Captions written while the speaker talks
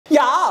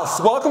Yes,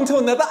 welcome to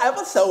another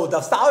episode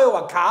of Sorry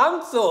We're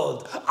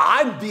Cancelled.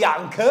 I'm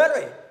Bian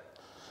Curry.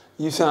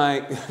 You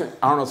sound like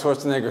Arnold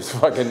Schwarzenegger's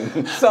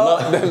fucking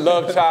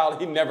love child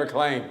he never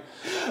claimed.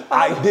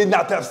 I did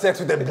not have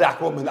sex with a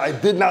black woman. I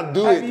did not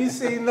do it. Have you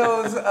seen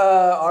those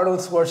Arnold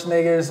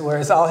Schwarzeneggers where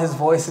it's all his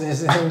voice and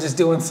it's him just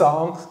doing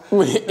songs?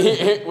 When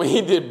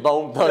he did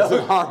Bone Thugs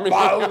and Harmony.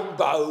 Boom,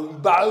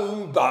 boom,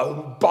 boom,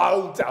 boom,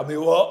 boom. Tell me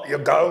what you're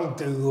going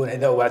to do and I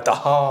know at the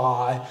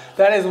high.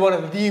 That is one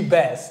of the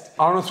best.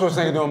 Arnold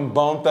Schwarzenegger doing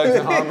Bone Thugs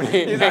and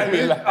Harmony. He's like,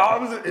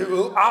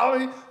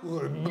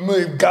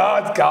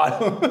 God's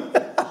got him.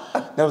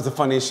 That was the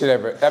funniest shit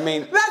ever. I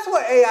mean, that's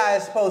what AI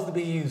is supposed to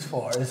be used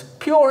for. It's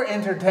pure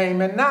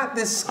entertainment, not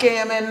this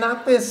scamming,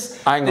 not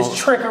this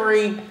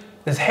trickery,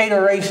 this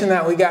hateration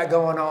that we got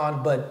going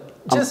on,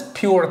 but just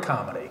pure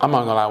comedy. I'm not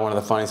gonna lie, one of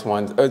the funniest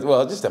ones,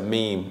 well, just a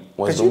meme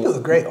was. Because you do a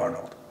great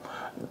Arnold.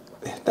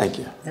 Thank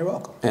you. You're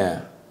welcome.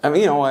 Yeah. I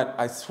mean, you know what?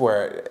 I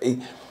swear,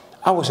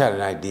 I wish I had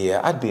an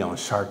idea. I'd be on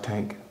Shark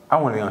Tank. I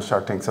want to be on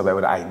Shark Tank so that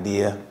with an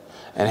idea.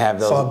 And have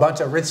those. So a bunch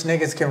of rich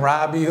niggas can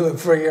rob you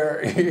for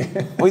your.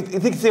 Wait, you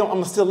think I'm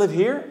gonna still live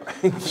here?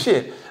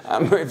 Shit.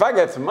 If I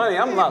got some money,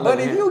 I'm not living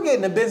here. But if you get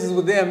in the business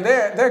with them,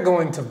 they're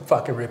going to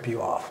fucking rip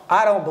you off.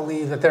 I don't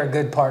believe that they're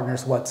good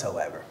partners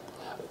whatsoever.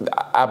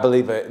 I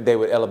believe they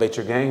would elevate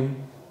your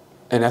game,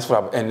 and that's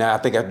what. And I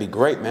think that'd be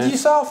great, man. You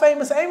saw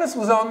Famous Amos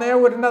was on there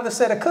with another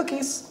set of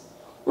cookies.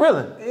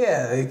 Really?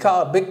 Yeah, they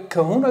call it Big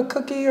Kahuna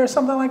Cookie or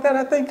something like that,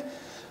 I think.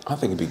 I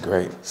think it'd be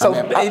great. So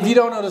if you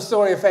don't know the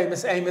story of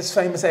Famous Amos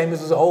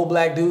was an old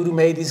black dude who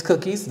made these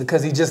cookies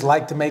because he just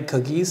liked to make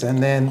cookies,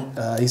 and then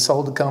he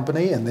sold the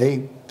company, and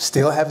they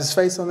still have his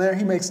face on there.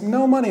 He makes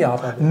no money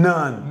off of it.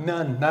 None,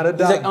 not a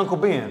dime. He's like Uncle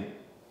Ben.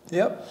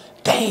 Yep.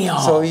 Damn.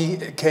 So he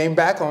came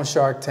back on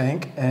Shark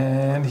Tank,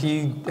 and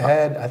he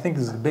had, I think it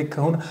was a Big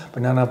Kahuna,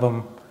 but none of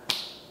them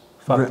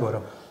fucked with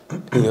him.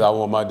 I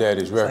want my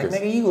daddy's records.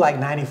 Like, nigga, you like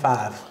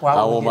 95.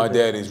 I want my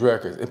daddy's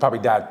records. It probably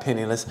died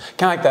penniless.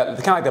 Kind of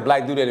like the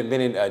black dude that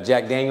invented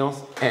Jack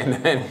Daniels, and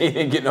he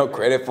didn't get no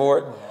credit for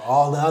it.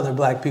 All the other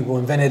black people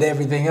invented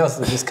everything else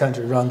that this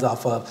country runs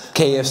off of.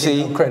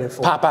 KFC, no credit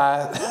for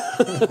Popeyes,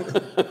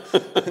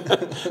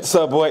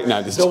 Subway.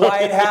 No, just the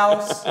White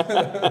House.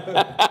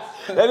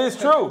 That is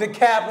true. The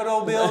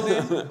Capitol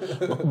building.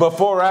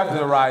 Before or after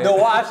the riot. The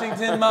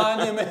Washington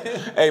Monument.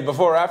 Hey,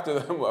 before or after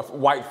the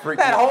White Freak.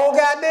 That whole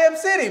goddamn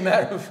city,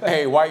 matter of fact.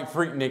 Hey, White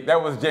Freaknik.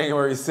 That was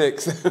January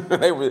 6th.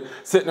 They were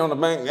sitting on the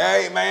bank.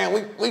 Hey, man,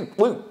 we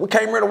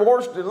came here to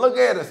Washington. Look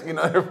at us. You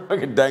know, they're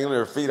fucking dangling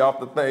their feet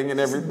off the thing and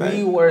everything. It's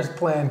the worst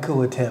planned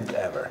coup attempt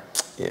ever.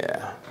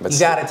 Yeah. But you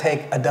got to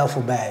take a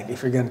duffel bag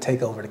if you're going to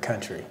take over the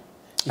country.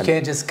 You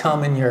can't just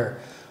come in your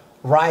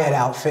riot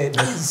outfit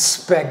and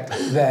expect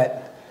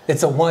that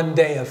it's a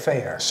one-day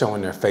affair.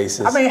 Showing their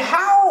faces. I mean,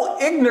 how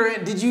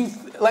ignorant did you,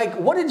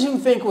 what did you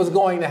think was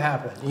going to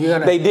happen?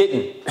 They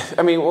didn't.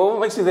 I mean, what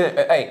makes you think,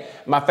 hey,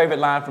 my favorite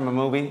line from a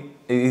movie,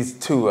 these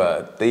two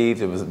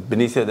thieves, it was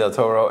Benicio del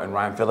Toro and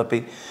Ryan Phillippe,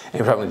 and he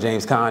was talking to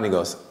James Caan, he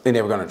goes, and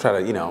they were going to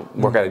try to,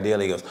 work out a deal,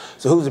 he goes,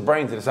 so who's the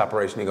brains of this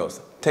operation? He goes,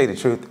 tell you the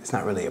truth, it's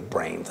not really a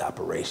brains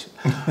operation.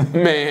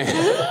 Man,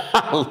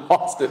 I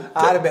lost it.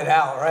 I'd have been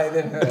out right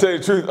then. Tell you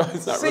the truth,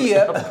 it's not really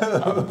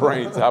a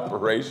brains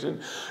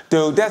operation.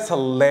 Dude, that's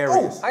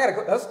hilarious. Oh, I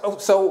gotta go.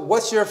 So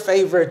what's your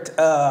favorite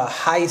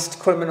heist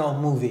criminal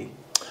movie?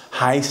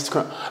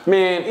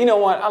 Man, you know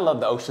what? I love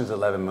the Ocean's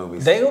 11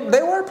 movies. They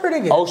were pretty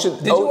good.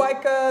 Did you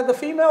like the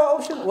female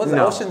Ocean? Was it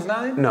No. Ocean's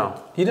 9?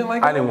 No. You didn't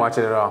like it? I didn't watch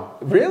it at all.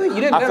 Really?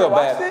 You didn't never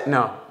watch it?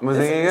 No. Was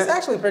it good? It's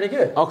actually pretty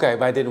good. Okay,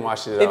 but I didn't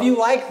watch it at all. If you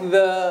like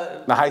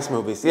the heist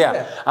movies,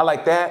 yeah. I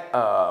like that.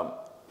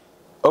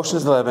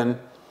 Ocean's 11.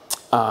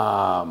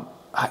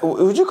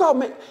 Would you call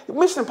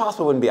Mission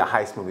Impossible wouldn't be a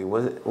heist movie,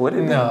 was it? Would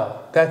it? No,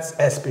 that's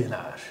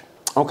espionage.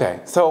 Okay,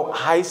 so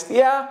heist,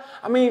 yeah.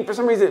 I mean, for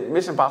some reason,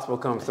 Mission Impossible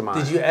comes to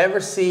mind. Did you ever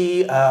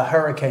see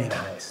Hurricane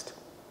Heist?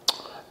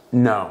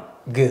 No.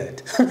 Good.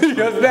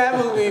 Because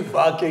that movie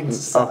fucking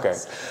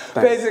sucks.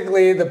 Okay.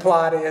 Basically, the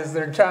plot is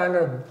they're trying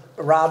to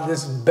rob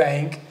this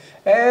bank,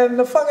 and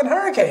the fucking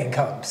hurricane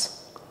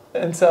comes.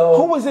 And so...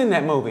 Who was in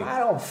that movie? I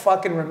don't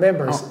fucking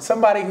remember.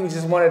 Somebody who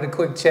just wanted a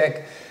quick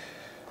check.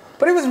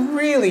 But it was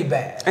really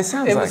bad. It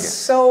sounds like it. It was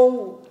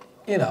so...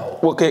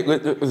 Okay,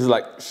 it was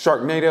like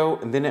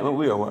Sharknado and then that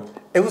movie or what?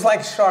 It was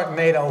like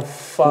Sharknado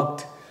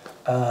fucked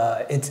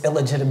its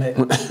illegitimate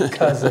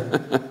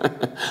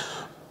cousin.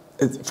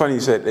 It's funny you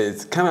said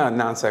it's kind of a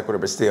non sequitur,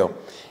 but still,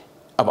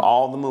 of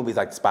all the movies,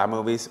 like spy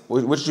movies,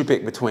 which did you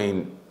pick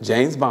between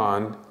James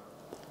Bond,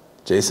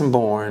 Jason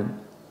Bourne,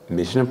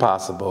 Mission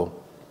Impossible?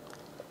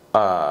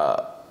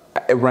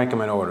 Rank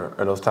them in order.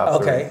 Are those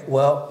top three? Okay,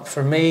 well,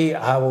 for me,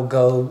 I will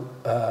go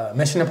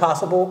Mission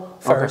Impossible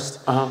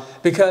first. Okay.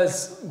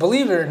 Because,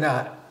 believe it or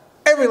not,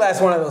 every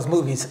last one of those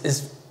movies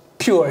is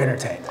pure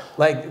entertainment.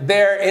 Like,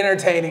 they're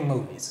entertaining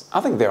movies.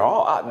 I think they're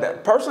all,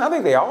 personally, I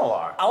think they all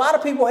are. A lot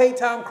of people hate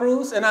Tom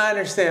Cruise, and I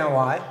understand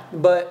why.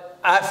 But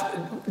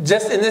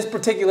just in this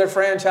particular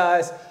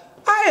franchise,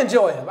 I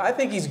enjoy him. I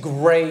think he's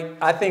great.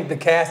 I think the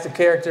cast of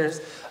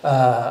characters.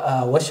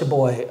 What's your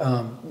boy?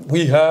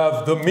 We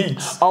have the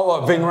meats.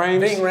 Oh, Ving Rhames.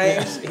 Ving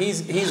Rhames.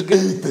 He's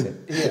good.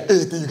 Ethan,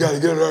 Ethan, you gotta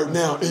get out of there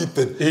now,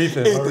 Ethan.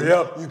 Ethan, hurry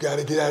up. You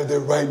gotta get out of there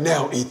right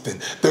now, Ethan.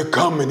 They're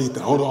coming,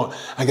 Ethan. Hold on,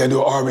 I gotta do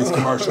an Arby's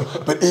commercial.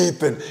 But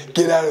Ethan,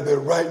 get out of there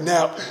right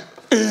now,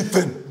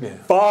 Ethan. Yeah.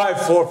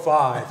 5 for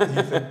 5,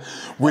 Ethan.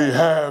 We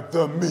have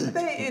the meat.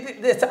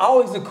 It's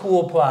always a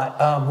cool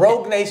plot.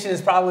 Rogue Nation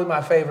is probably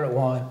my favorite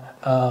one.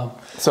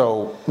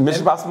 So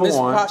Mission Impossible 1.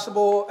 Mission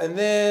Impossible, and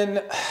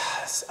then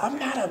I'm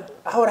not a.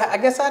 I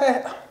guess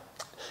I'd.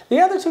 The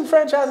other two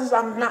franchises,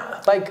 I'm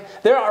not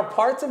like. There are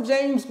parts of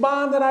James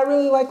Bond that I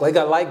really like. Like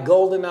I like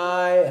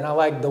GoldenEye, and I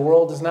like The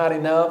World Is Not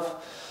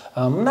Enough.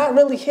 I'm not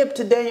really hip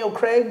to Daniel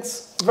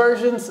Craig's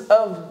versions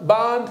of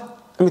Bond.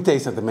 Let me tell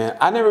you something, man.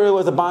 I never really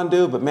was a Bond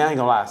dude, but man, I ain't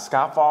gonna lie.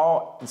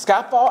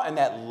 Skyfall, and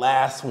that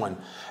last one,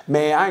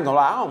 man, I ain't gonna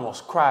lie. I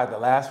almost cried the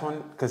last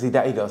one because he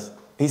died.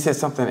 He said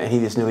something and he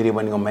just knew he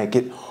wasn't gonna make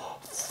it.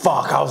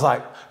 Fuck, I was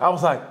like,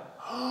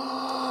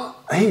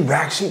 he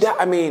actually died.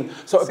 I mean,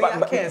 so see, I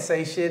can't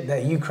say shit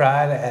that you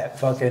cried at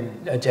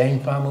fucking a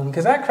James Bond movie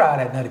because I cried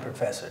at Nutty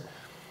Professor.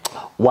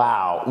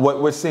 Wow,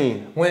 what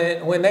scene?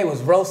 When they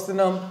was roasting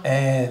them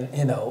and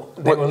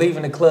they were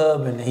leaving the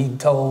club and he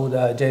told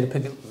Jada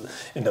Pinkett,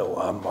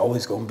 I'm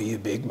always gonna be a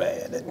big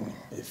man, and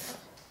if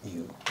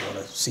you want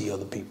to see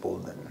other people,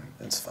 then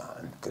it's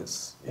fine.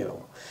 Because, it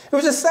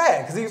was just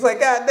sad. Because he was like,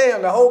 God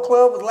damn, the whole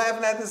club was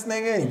laughing at this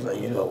nigga. And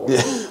he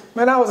was like,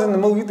 man, I was in the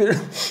movie theater.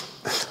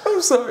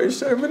 I'm sorry,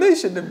 Sherman. They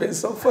shouldn't have been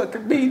so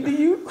fucking mean to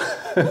you.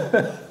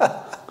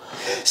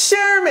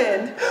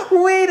 Sherman,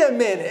 wait a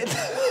minute.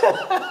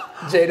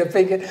 Jada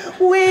Pinkett,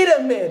 wait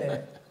a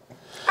minute.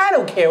 I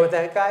don't care what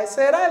that guy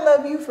said. I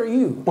love you for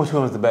you. Which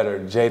one was the better,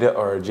 Jada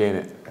or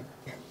Janet?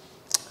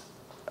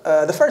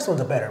 The first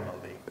one's a better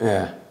movie.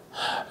 Yeah.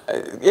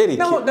 Eddie.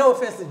 No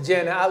offense to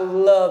Janet. I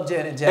love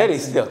Janet Jackson. Eddie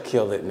still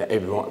killed it in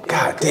everyone.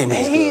 God damn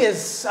it.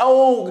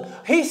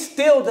 He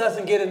still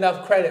doesn't get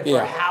enough credit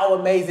for how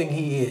amazing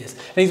he is.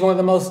 And he's one of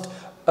the most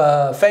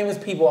famous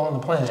people on the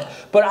planet.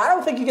 But I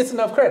don't think he gets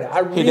enough credit. I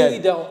really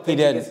don't think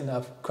he gets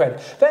enough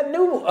credit. That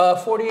new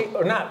 48,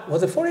 or not,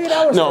 was it 48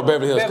 Hours? No,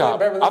 Beverly Hills Cop.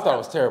 I thought it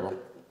was terrible.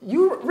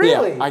 You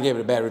really? Yeah, I gave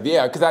it a bad review.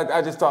 Yeah, because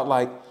I just thought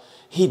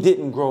he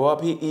didn't grow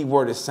up. He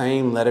wore the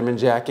same Letterman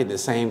jacket, the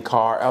same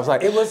car. I was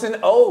like, it was an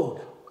ode.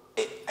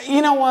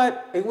 You know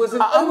what? It was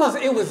an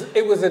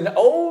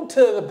ode to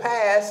the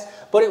past,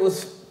 but it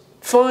was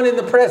fun in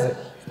the present.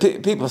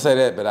 People say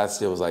that, but I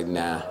still was like,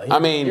 nah.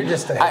 You're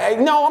just a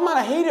hater. No, I'm not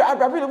a hater. I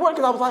really was,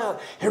 because I was like,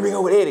 here we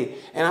go with Eddie.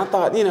 And I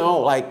thought,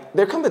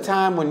 there comes a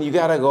time when you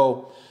gotta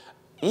go,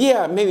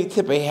 maybe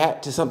tip a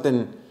hat to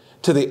something,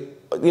 to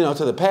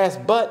the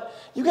past, but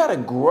you gotta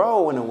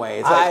grow in a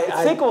way. It's like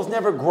sequels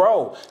never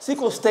grow.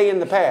 Sequels stay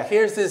in the past.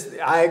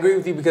 I agree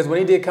with you, because when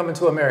he did Coming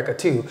to America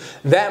 2,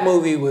 that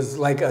movie was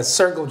like a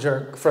circle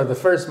jerk for the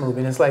first movie.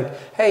 And it's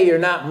like, hey, you're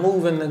not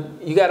moving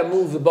you gotta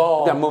move the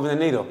ball. You gotta move the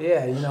needle.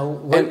 Yeah,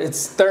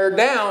 it's third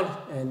down,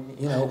 and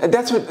And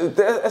that's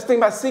the thing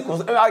about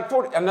sequels. Like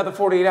another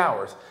 48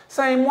 hours.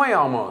 Same way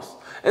almost.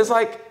 It's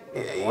like,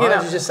 why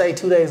don't you just say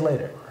 2 days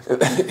later?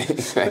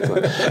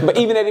 Exactly. But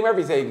even Eddie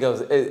Murphy said, he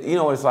goes, you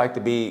know what it's like to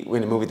be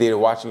in the movie theater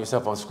watching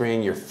yourself on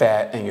screen, you're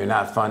fat and you're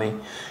not funny.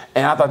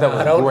 And I thought that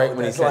was great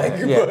when he said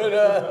that. Yeah.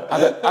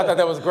 But, I thought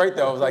that was great,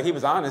 though. It was like, he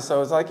was honest.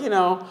 So it's like, okay,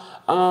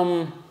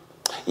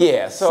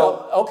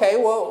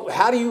 well,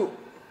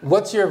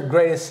 what's your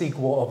greatest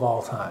sequel of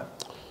all time?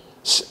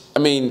 I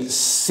mean,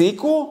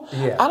 sequel?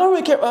 Yeah. I don't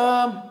really care.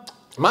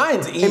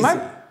 Mine's easy. It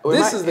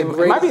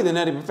might be the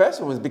Nutty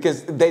Professor ones,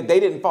 because they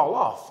didn't fall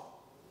off.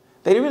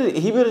 He really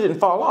didn't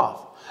fall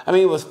off. I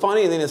mean, it was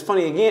funny, and then it's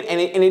funny again,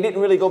 and it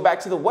didn't really go back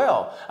to the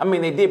well. I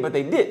mean, they did, but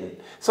they didn't.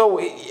 So,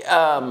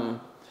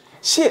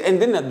 shit. And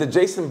then the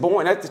Jason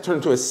Bourne, that just turned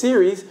into a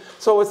series.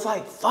 So it's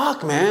like,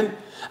 fuck, man.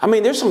 I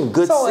mean, there's some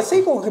good. So a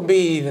sequel could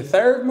be the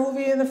third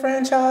movie in the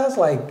franchise,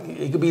 like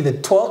it could be the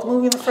 12th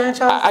movie in the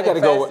franchise. I got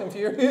to go Fast and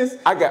Furious.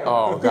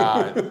 Oh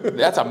God,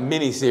 that's a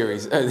mini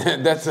series.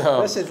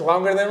 That shit's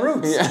longer than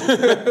Roots.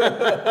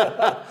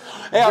 Yeah.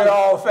 They're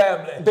all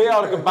family. They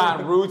ought to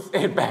combine Roots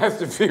and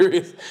Fast and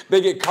Furious.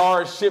 They get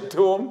cars shipped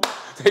to them.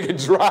 They can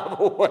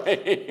drive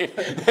away.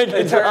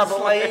 They turn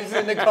slaves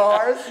into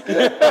cars.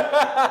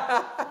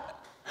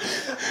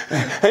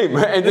 Hey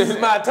man, and this is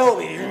my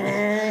Toby.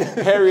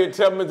 Harriet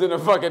Tubman's in a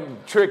fucking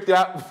tricked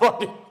out Dodge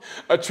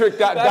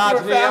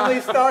Neon. Family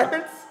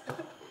starts.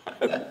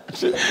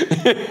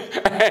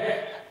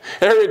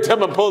 Harriet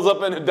Tubman pulls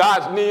up in a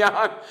Dodge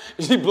Neon.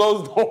 She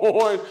blows the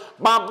horn.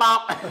 Bop,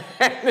 bop.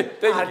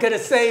 I could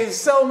have saved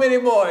so many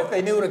more if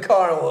they knew what a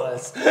car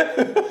was.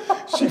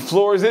 She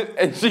floors it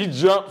and she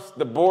jumps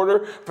the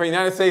border from the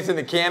United States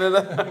into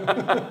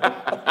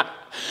Canada.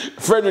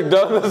 Frederick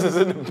Douglass is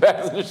in the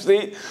passenger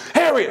seat.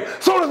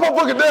 Harriet, slow this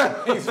motherfucker down.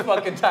 He's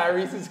fucking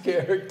Tyrese's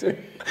character.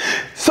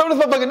 Slow this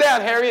motherfucker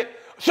down, Harriet.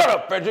 Shut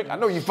up, Frederick. I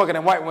know you fucking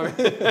them white women.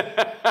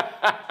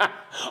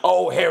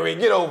 Oh, Harriet,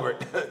 get over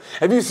it.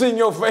 Have you seen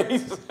your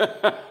face?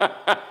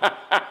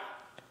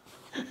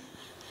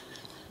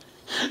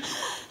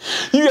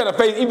 You got a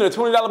face even a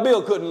 $20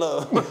 bill couldn't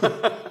love.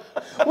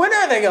 When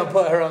are they gonna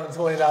put her on the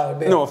 $20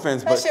 bill? No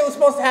offense, that but shit was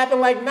supposed to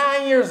happen like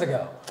 9 years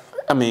ago.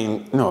 I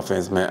mean, no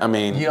offense, man. I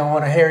mean, You don't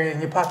want a Harriet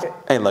in your pocket?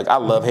 hey, look, I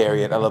love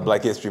Harriet. I love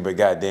Black History, but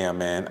goddamn,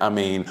 man. I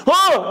mean,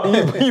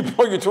 oh, you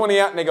pull your 20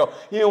 out and they go,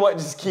 you know what?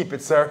 Just keep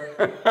it, sir.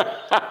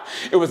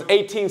 It was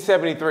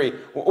 1873.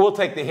 We'll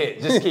take the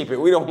hit. Just keep it.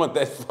 We don't want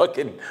that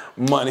fucking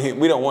money.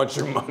 We don't want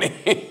your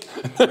money.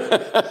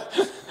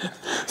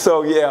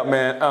 So yeah,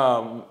 man.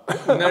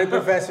 Nutty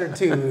Professor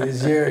 2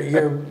 is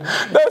your.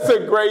 That's a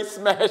great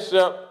smash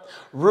up.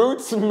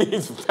 Roots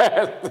meets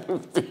Fast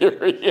and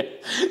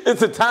Furious.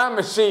 It's a time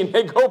machine.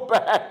 They go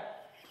back.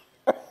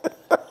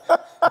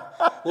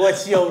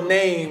 What's your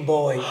name,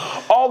 boy?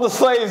 All the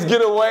slaves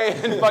get away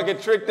and fucking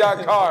tricked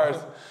out cars.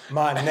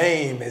 My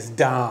name is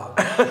Dom,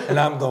 and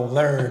I'm gonna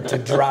learn to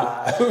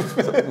drive.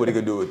 What are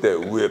you gonna do with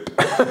that whip?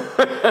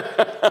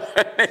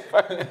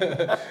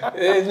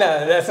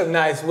 No, that's a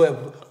nice whip.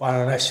 Why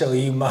don't I show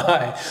you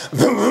mine?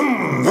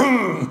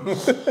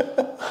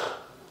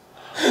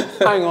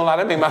 I ain't gonna lie,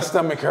 that made my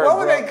stomach hurt. What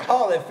would bro. they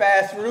call it?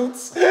 Fast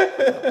roots?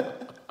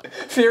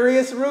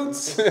 Furious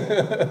roots?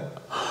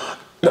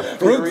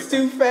 Roots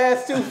too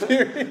fast, too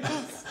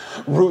furious.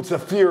 Roots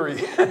of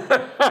fury.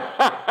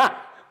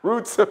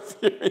 Roots of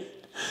fury.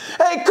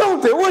 Hey,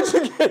 Kunta, where'd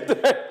you get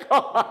that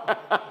car?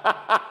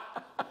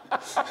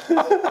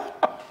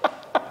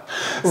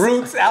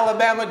 Roots,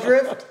 Alabama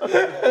Drift.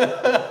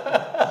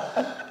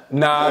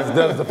 Nas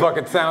does the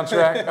fucking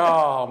soundtrack.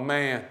 Oh,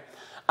 man.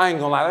 I ain't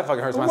gonna lie, that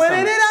fucking hurts my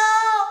stomach.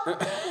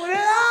 When it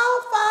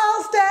all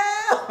falls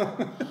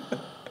down.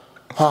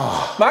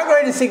 My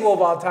greatest sequel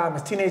of all time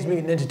is Teenage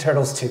Mutant Ninja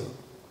Turtles 2.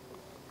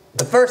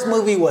 The first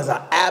movie was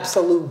an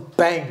absolute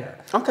banger.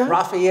 Okay.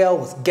 Raphael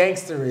was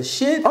gangster as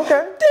shit.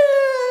 Okay.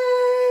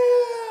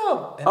 Damn!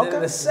 And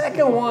then the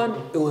second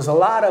one, it was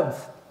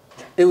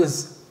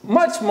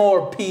much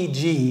more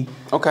PG.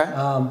 Okay.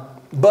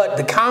 But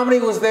the comedy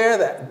was there,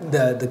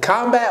 the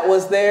combat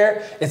was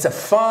there. It's a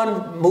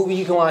fun movie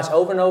you can watch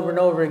over and over and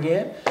over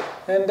again.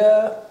 And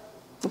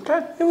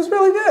Okay. it was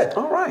really good.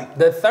 All right.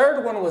 The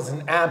third one was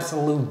an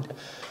absolute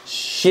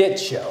shit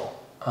show.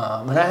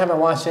 And I haven't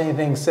watched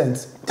anything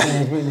since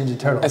Teenage Mutant Ninja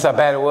Turtles. That's how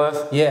bad it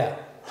was? Yeah.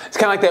 It's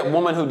kind of like that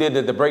woman who did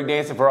the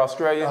breakdancing for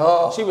Australia.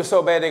 Oh. She was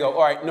so bad, they go,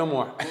 all right, no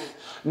more.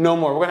 No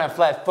more. We're going to have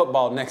flag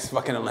football next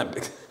fucking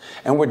Olympics.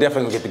 And we're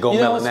definitely going to get the gold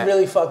You know medal in what's that.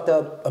 really fucked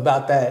up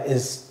about that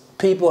is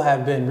people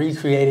have been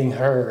recreating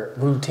her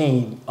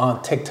routine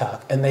on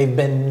TikTok, and they've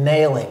been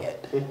nailing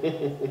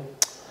it.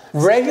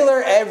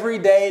 Regular,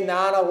 everyday,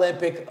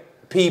 non-Olympic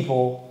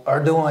people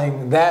are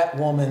doing that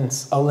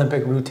woman's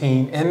Olympic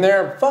routine, and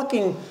they're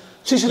fucking...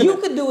 You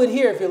could do it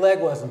here if your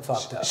leg wasn't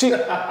fucked up. Because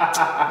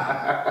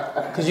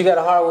you got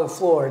a hardwood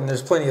floor and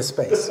there's plenty of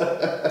space.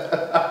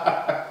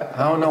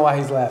 I don't know why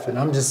he's laughing.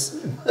 I'm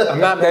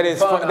not making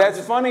fun. That's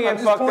funny and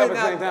fucked up at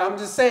the same time. I'm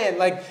just saying,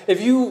 like,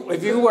 if you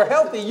were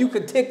healthy, you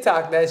could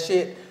TikTok that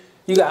shit.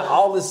 You got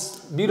all this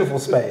beautiful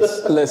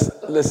space.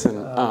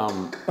 Listen.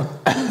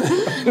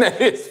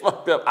 That is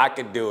fucked up. I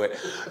could do it.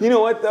 You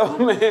know what though,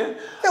 man?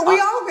 Yeah, we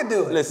all could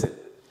do it. Listen,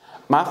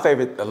 my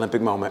favorite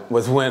Olympic moment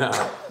was when you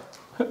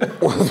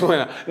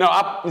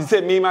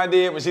said meme I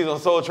did when she's on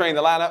Soul Train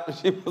the lineup. And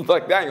she was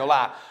like, I ain't gonna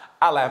lie,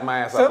 I laughed my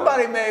ass off.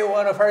 Somebody made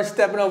one of her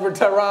stepping over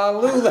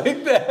Tyronn Lue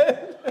like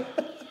that.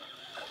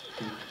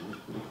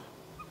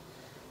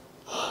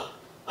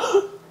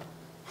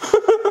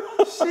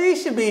 She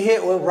should be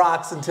hit with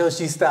rocks until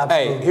she stops.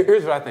 Hey, moving.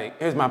 here's what I think.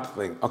 Here's my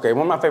thing. Okay,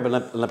 one of my favorite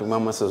Olympic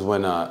moments was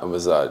when it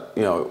was, I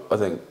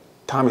think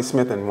Tommy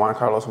Smith and Juan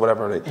Carlos,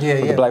 whatever. With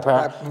the Black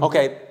Power.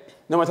 Okay.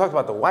 No one talked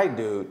about the white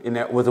dude, and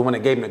that was the one that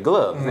gave him the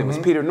glove. His name was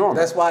Peter Norman.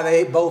 That's why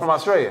they both from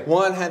Australia.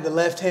 One had the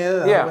left hand,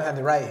 and the other one had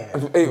the right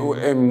hand.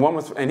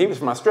 And he was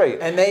from Australia.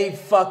 And they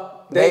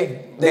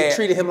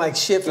treated him like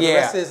shit for the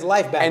rest of his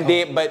life back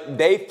home. But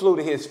they flew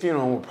to his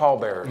funeral with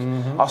pallbearers.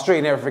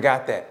 Australia never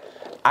forgot that.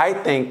 I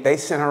think they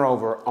sent her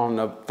over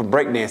for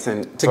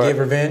breakdancing to give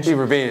revenge.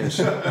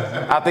 Revenge.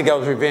 I think that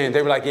was revenge.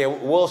 They were like, "Yeah,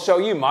 we'll show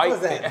you, Mike." What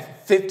was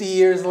that? 50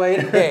 years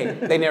later. Hey,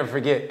 they never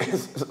forget.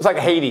 It's like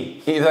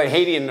Haiti. It's like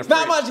Haiti and the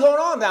French. Not much going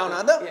on down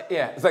under.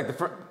 Yeah. It's like the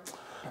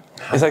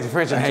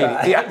French and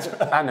Haiti.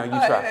 Yeah, I know you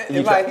try.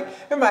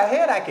 In my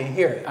head, I can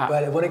hear it,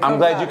 but when it comes I'm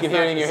glad out, you can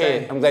hear it in your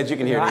head. I'm glad you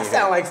can hear it in your head. I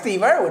sound like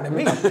Steve Irwin to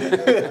me.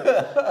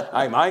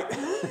 I might,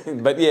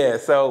 but yeah.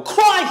 So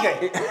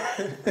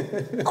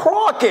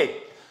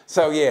Crockett.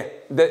 So yeah,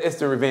 it's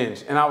the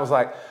revenge. And I was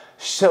like,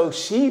 so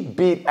she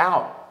beat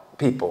out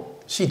people.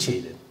 She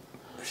cheated.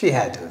 She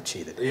had to have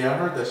cheated. Yeah, I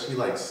heard that she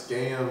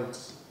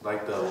scammed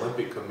the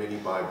Olympic Committee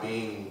by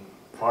being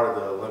part of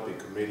the Olympic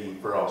Committee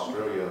for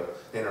Australia,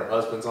 and her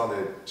husband's on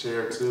the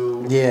chair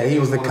too. Yeah, he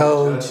was the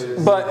coach.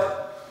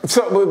 But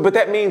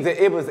that means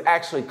that it was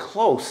actually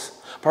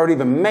close for her to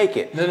even make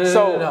it.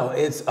 No.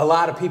 It's a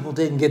lot of people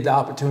didn't get the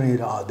opportunity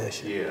to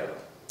audition. Yeah.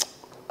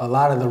 A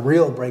lot of the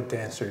real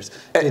breakdancers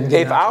didn't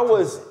get the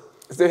opportunity.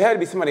 There had to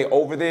be somebody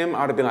over them.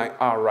 I would have been like,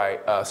 all right,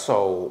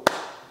 so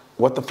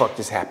what the fuck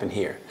just happened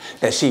here?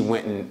 That she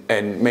went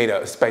and made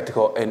a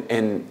spectacle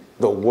and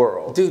the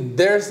world. Dude,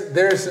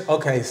 there's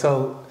okay,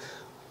 so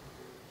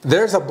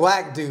there's a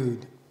black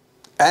dude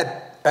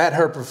at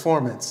her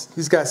performance.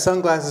 He's got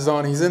sunglasses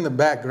on, he's in the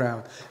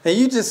background. And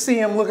you just see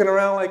him looking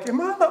around like, am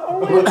I the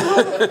only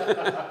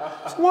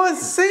one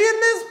seeing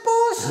this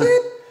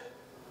bullshit?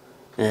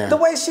 Yeah. The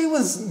way she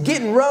was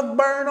getting rug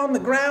burn on the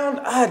ground,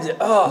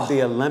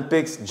 The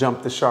Olympics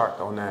jumped the shark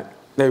on that.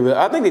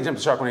 I think they jumped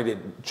the shark when they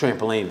did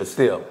trampoline, but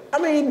still. I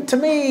mean, to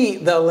me,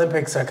 the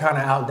Olympics are kind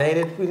of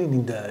outdated. We didn't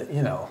need to,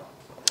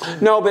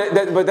 No,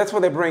 but that's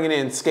what they're bringing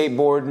in,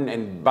 skateboarding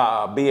and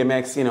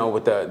BMX,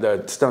 with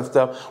the stunt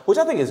stuff, which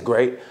I think is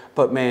great.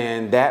 But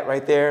man, that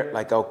right there,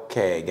 like,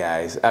 okay,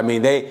 guys. I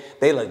mean, they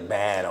look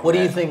bad on What that.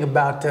 do you think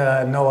about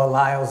Noah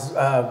Lyles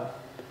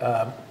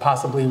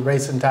possibly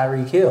racing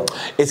Tyreek Hill?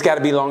 It's got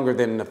to be longer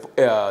than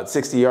the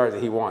 60 yards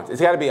that he wants.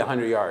 It's got to be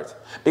 100 yards.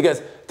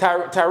 Because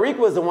Tyreek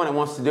was the one that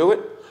wants to do it.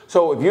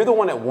 So if you're the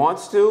one that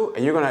wants to,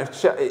 and you're going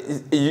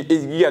to,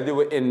 you got to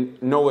do it in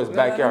Noah's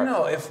backyard.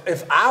 No.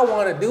 If I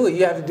want to do it,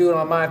 you have to do it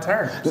on my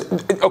terms.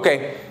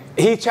 Okay,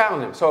 he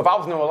challenged him. So if I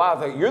was Noah Lyles,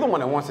 like, you're the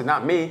one that wants it,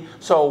 not me.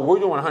 So we're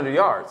doing 100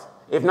 yards.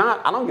 If not,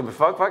 I don't give a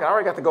fuck. Fuck, I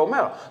already got the gold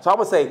medal. So I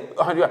would say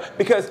 100 yards.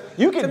 Because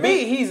you can To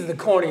me, he's the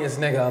corniest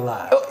nigga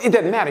alive. It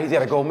doesn't matter. He's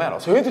got a gold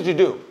medal. So here's what you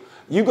do.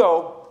 You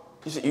go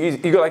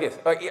like this.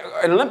 Like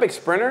an Olympic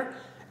sprinter,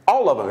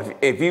 all of them,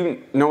 if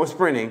you know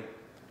sprinting,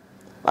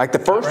 like the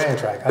first, I ran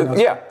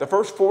track. the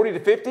first 40 to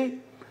 50,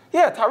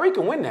 Tyreek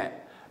can win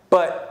that.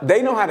 But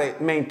they know how to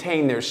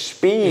maintain their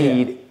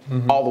speed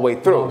all the way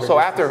through. So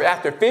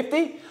after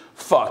 50,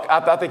 fuck,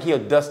 I think he'll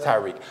dust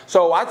Tyreek.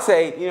 So I'd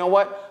say, you know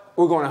what?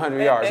 We're going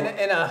 100 yards. In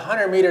a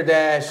 100-meter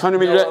dash,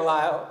 Noah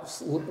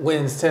Lyles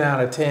wins 10 out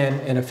of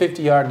 10. In a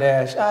 50-yard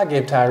dash, I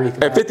give Tyreek.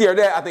 A 50-yard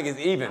dash, I think it's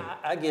even.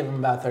 I give him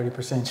about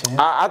 30% chance.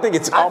 I think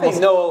it's almost. I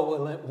think Noah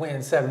will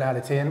win 7 out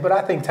of 10, but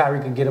I think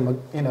Tyreek can get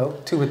him,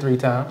 2 or 3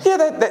 times. Yeah,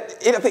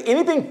 I think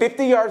anything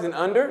 50 yards and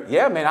under,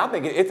 yeah, man, I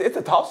think it's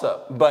a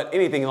toss-up. But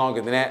anything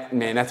longer than that,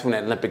 man, that's when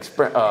that Olympic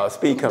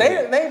speed comes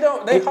in.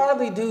 They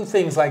hardly do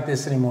things like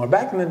this anymore.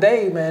 Back in the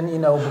day, man,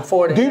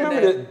 before the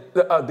internet. Do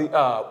you remember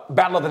the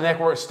Battle of the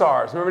Network Stars?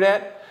 Remember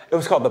that? It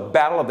was called the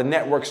Battle of the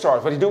Network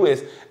Stars. What you do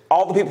is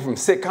all the people from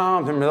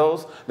sitcoms, remember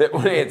those? That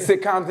when they had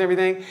sitcoms and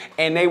everything,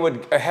 and they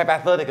would have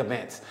athletic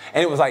events.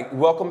 And it was like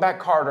Welcome Back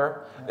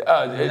Carter,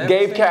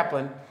 Gabe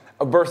Kaplan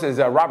versus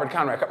Robert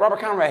Conrad. Robert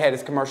Conrad had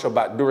his commercial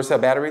about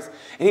Duracell batteries,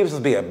 and he was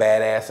supposed to be a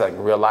badass like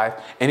in real life.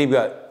 And he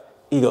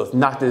goes,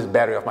 knock this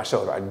battery off my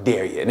shoulder, I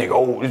dare you. And they go,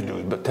 oh, this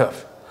dude's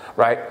tough,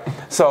 right?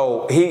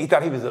 So he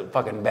thought he was a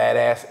fucking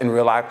badass in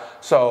real life.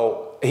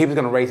 So he was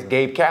going to race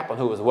Gabe Kaplan,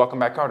 who was Welcome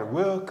Back Carter.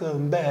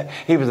 Welcome back.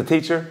 He was a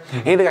teacher.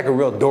 He looked like a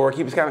real dork.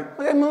 He was kind of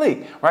like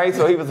Malik, right?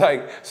 So he was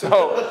like,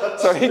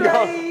 so he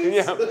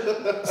goes,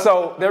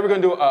 So they were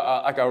going to do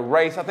a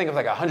race. I think it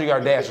was like a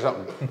 100-yard dash or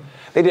something.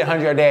 They did a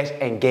 100-yard dash,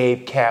 and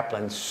Gabe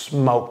Kaplan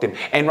smoked him.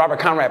 And Robert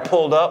Conrad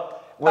pulled up.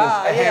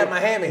 My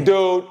hammy.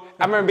 Dude,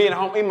 I remember being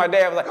home, and my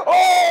dad was like,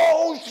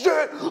 oh,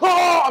 shit.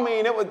 Oh, I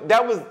mean,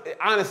 that was,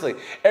 honestly,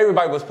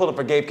 everybody was pulling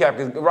for Gabe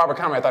Kaplan because Robert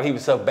Conrad thought he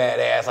was so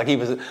badass. Like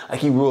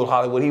he ruled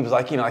Hollywood. He was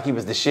like, like he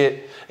was the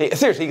shit.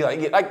 Seriously,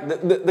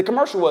 the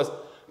commercial was,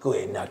 go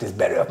ahead and knock this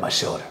battery off my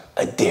shoulder.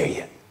 I dare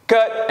you.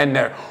 Cut. And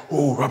there,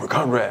 oh, Robert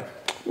Conrad.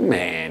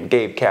 Man,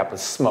 Gabe Kaplan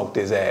smoked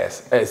his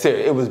ass. Seriously,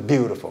 it was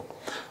beautiful.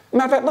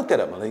 Matter of fact, look that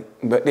up, Malik.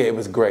 But yeah, it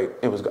was great.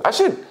 It was good. I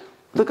should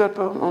look up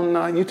on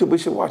YouTube. We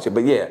should watch it.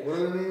 But yeah, what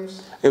are the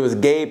names? It was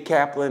Gabe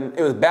Kaplan.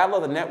 It was Battle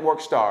of the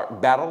Network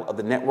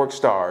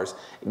Stars.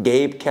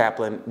 Gabe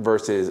Kaplan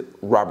versus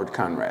Robert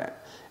Conrad.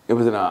 It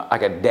was in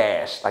like a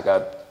dash, like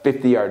a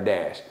 50-yard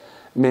dash.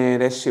 Man,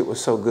 that shit was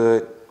so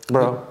good,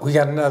 bro. We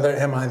got another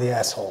Am I the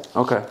Asshole?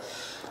 Okay.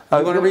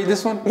 You want to read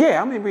this one?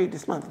 Yeah, I'm gonna read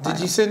this one. Did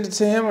you send it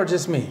to him or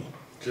just me?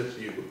 Just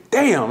you.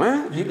 Damn,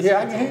 man. Yeah,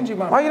 I can hand you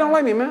my. Why you don't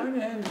like me,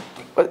 man?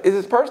 Is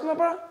this personal,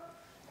 bro?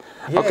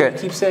 Yeah, okay. You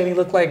keep saying he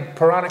looked like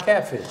piranha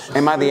catfish.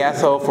 Am I the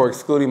asshole for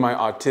excluding my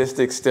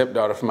autistic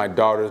stepdaughter from my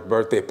daughter's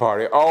birthday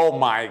party? Oh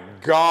my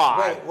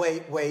God.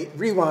 Wait.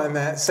 Rewind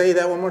that. Say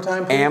that one more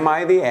time, please. Am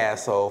I the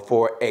asshole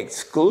for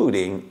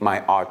excluding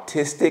my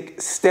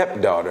autistic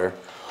stepdaughter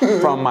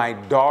from my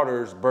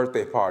daughter's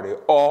birthday party?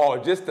 Oh,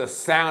 just the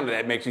sound of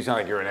that makes you sound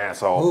like you're an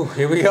asshole. Ooh,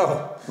 here we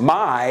go.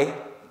 My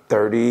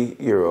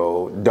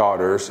 30-year-old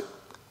daughter's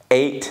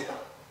eighth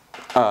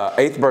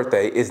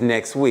birthday is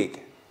next week.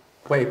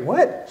 Wait,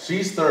 what?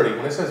 She's 30.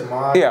 When it says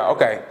my. Yeah,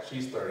 okay.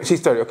 She's 30.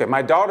 She's 30. Okay,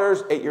 my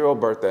daughter's 8-year-old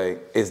birthday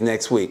is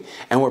next week,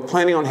 and we're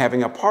planning on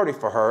having a party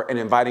for her and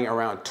inviting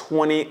around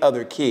 20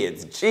 other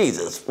kids.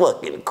 Jesus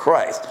fucking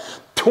Christ.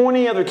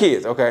 20 other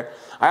kids, okay?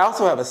 I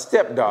also have a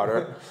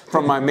stepdaughter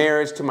from my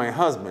marriage to my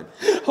husband.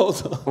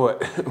 Hold on.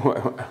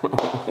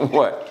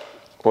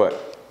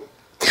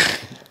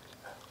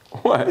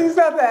 What? He's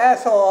not the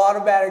asshole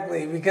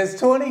automatically because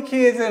 20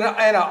 kids and an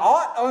aunt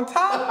on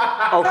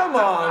top? Oh. Come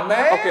on,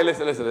 man. Okay,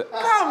 listen.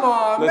 Come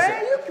on,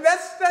 man.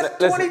 That's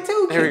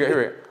 22 kids. Here we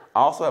go. I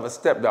also have a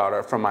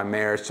stepdaughter from my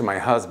marriage to my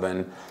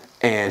husband,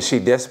 and she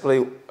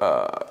desperately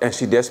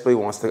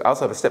wants to. I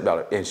also have a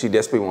stepdaughter, and she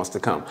desperately wants to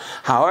come.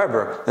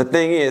 However, the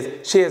thing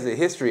is, she has a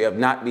history of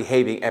not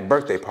behaving at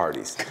birthday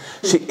parties.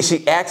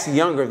 She acts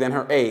younger than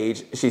her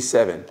age. She's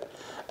 7.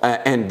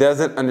 And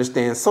doesn't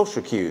understand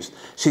social cues.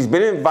 She's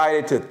been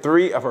invited to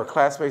 3 of her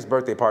classmates'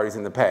 birthday parties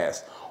in the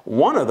past.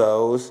 One of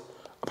those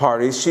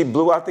parties, she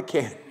blew out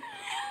the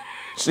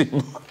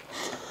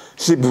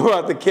She blew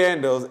out the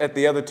candles at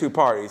the other 2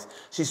 parties.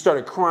 She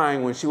started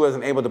crying when she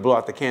wasn't able to blow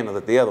out the candles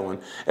at the other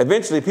one.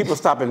 Eventually, people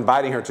stopped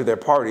inviting her to their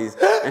parties,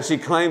 and she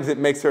claims it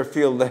makes her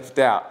feel left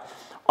out.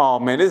 Oh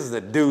man, this is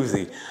a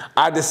doozy.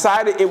 I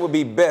decided it would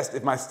be best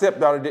if my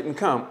stepdaughter didn't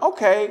come.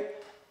 Okay,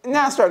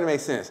 now it's starting to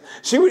make sense.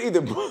 She would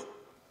either blow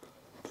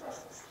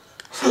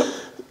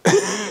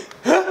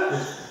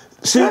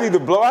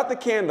out the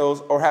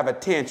candles or have a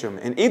tantrum.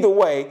 And either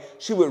way,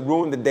 she would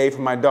ruin the day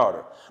for my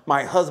daughter.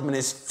 My husband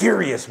is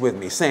furious with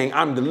me, saying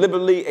I'm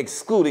deliberately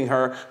excluding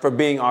her for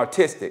being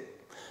autistic.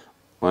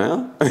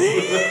 Well,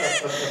 Taste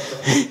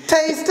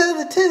of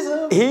the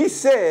Tism. He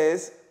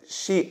says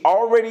she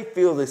already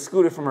feels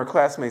excluded from her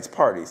classmates'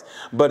 parties,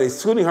 but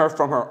excluding her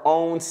from her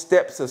own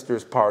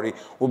stepsister's party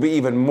will be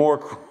even more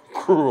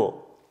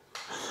cruel.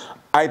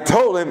 I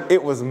told him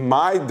it was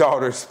my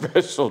daughter's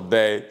special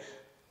day,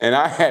 and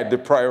I had to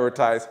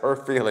prioritize her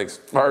feelings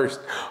first.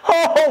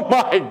 Oh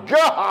my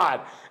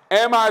God!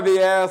 Am I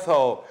the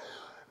asshole?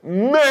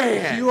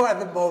 Man! You are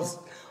the most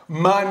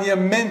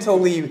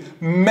monumentally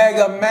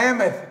mega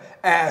mammoth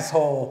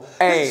asshole.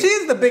 Hey.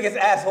 She's the biggest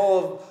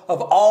asshole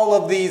of all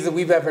of these that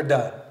we've ever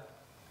done.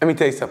 Let me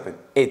tell you something.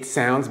 It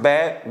sounds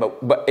bad,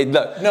 but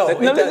look. No,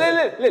 it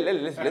doesn't.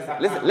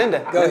 Listen,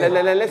 Linda. Go ahead.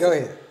 Listen. Go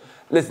ahead.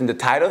 Listen, the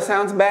title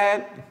sounds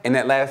bad, and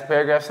that last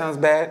paragraph sounds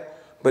bad,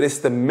 but it's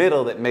the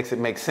middle that makes it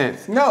make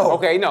sense. No.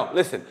 Okay, no,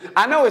 listen.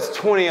 I know it's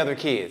 20 other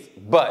kids,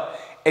 but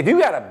if you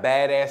got a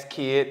badass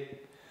kid,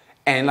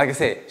 and like I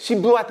said, she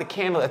blew out the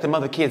candle at the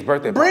mother kid's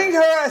birthday party. Bring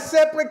her a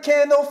separate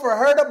candle for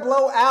her to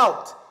blow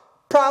out.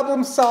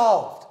 Problem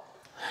solved.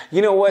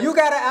 You know what? You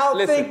gotta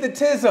outthink the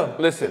tism.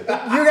 Listen. You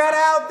gotta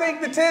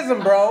outthink the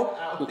tism, bro.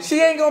 She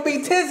ain't gonna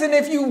be tizzing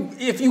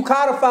if you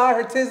codify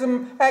her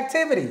tism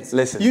activities.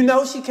 Listen. You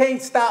know she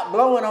can't stop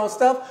blowing on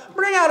stuff.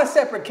 Bring out a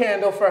separate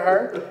candle for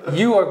her.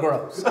 You are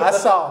gross. I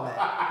saw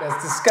that.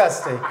 That's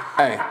disgusting.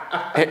 Hey,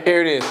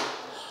 here it is.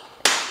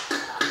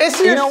 It's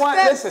your You know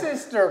what?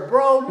 stepsister,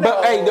 bro. No.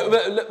 But hey,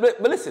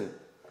 but listen,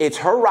 it's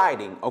her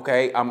writing,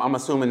 okay? I'm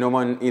assuming no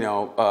one,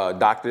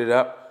 doctored it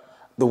up.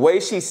 The way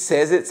she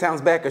says it sounds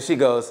bad because she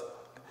goes,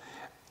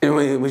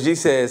 when she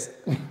says,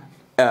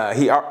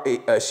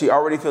 she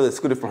already feels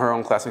excluded from her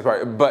own classmate's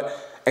party, but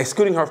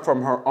excluding her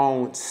from her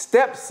own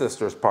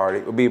stepsister's party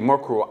would be more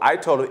cruel. I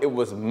told her it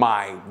was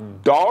my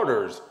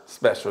daughter's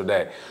special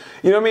day.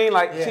 You know what I mean?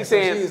 Like she's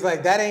saying, she's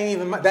like, that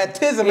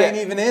tism ain't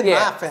even in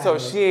my family. So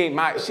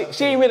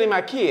she ain't really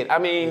my kid. I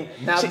mean,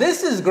 now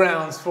this is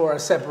grounds for a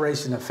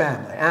separation of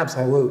family.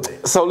 Absolutely.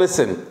 So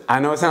listen, I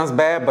know it sounds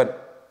bad, but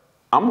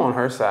I'm on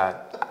her side.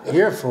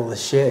 You're full of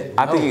shit.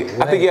 I think you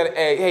gotta,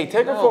 hey,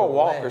 take her for a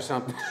walk or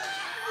something.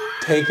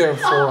 Take her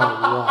for a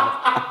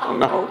walk. I don't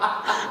know.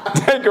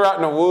 Take her out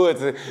in the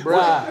woods.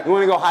 Bruh. You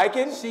wanna go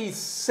hiking? She's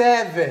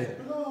 7.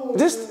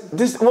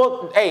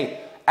 Hey,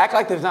 act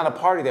like there's not a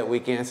party that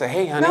weekend and say,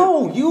 hey, honey.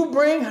 No, you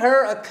bring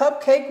her a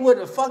cupcake with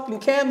a fucking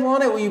candle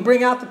on it when you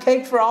bring out the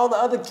cake for all the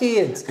other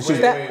kids.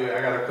 Wait,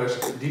 I got a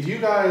question. Did you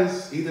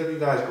guys, either of you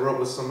guys grow up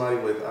with somebody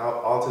with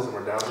autism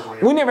or Down syndrome?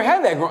 We never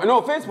had that no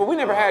offense, but we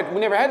never had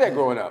that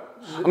growing up.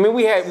 I mean,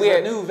 we had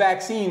a new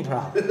vaccine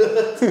problem.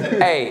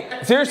 Hey,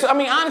 seriously, I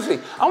mean, honestly,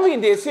 I'm being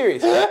dead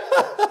serious.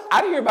 I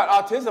didn't hear about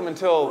autism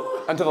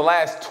until the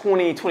last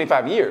 20,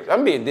 25 years.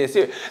 I'm being dead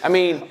serious. I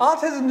mean,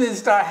 autism didn't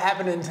start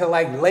happening until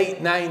like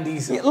late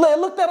 90s. Yeah,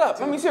 look that up.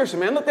 I mean, seriously,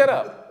 man, look that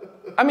up.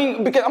 I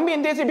mean, because I'm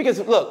being dead serious because,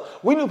 look,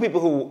 we knew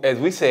people who, as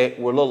we said,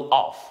 were a little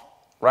off,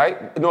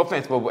 right? No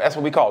offense, but that's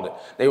what we called it.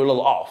 They were a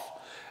little off.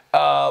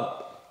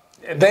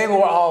 They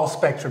were all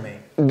spectrumy.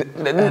 No,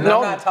 I'm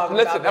not talking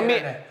about the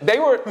internet.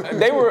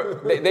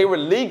 they were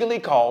legally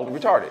called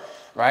retarded,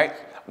 right?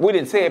 We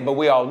didn't say it, but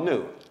we all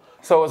knew.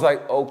 So it was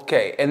like,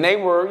 okay, and they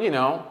were,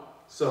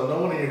 So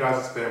no one in your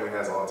guys' family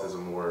has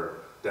autism or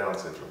Down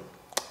syndrome.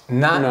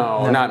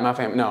 Not my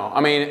family. No,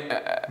 I mean,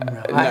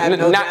 I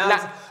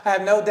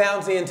have no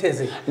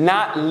Downs-iantism.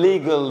 Not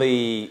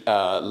legally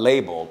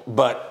labeled,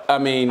 but I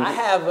mean, I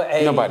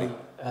have nobody.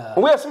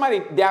 We have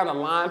somebody down the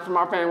line from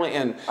our family,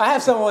 and I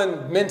have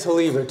someone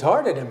mentally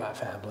retarded in my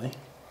family.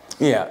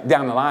 Yeah,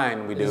 down the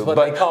line we do. But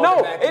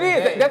it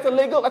is. Day. That's a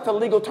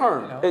legal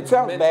term. It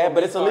sounds bad,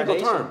 but it's a legal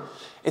term.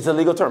 It's a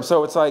legal term.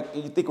 So it's like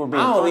you think we're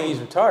being. I don't think he's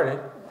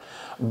retarded.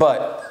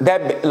 But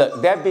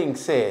that being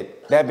said,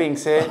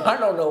 I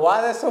don't know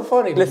why that's so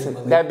funny.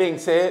 Listen, that being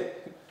said,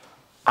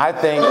 I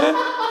think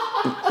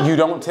you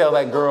don't tell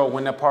that girl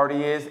when the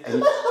party is,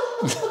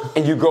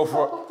 and you go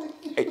for,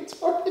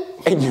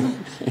 and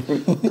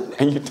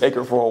you take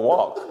her for a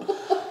walk.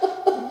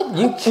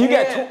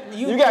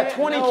 You got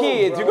 20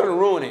 kids. Bro. You're gonna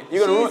ruin it.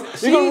 You're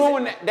gonna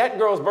ruin that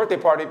girl's birthday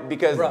party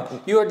because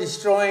you are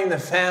destroying the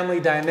family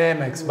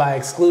dynamics by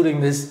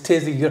excluding this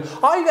tizzy girl.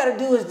 All you gotta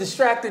do is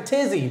distract the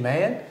tizzy,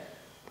 man.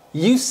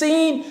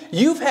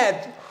 You've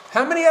had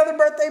how many other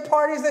birthday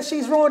parties that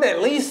she's ruined?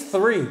 At least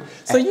 3.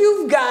 So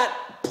you've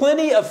got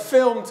plenty of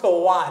film to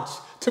watch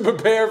to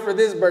prepare for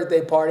this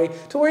birthday party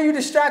to where you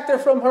distract her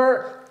from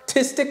her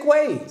artistic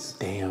ways.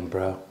 Damn,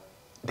 bro.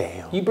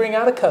 Damn. You bring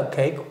out a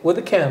cupcake with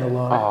a candle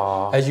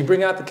on it, as you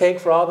bring out the cake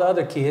for all the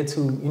other kids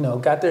who,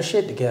 got their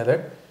shit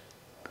together.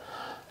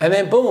 And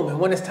then boom, and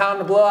when it's time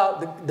to blow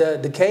out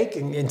the cake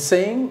and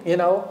sing,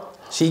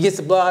 she gets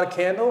to blow out a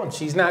candle and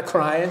she's not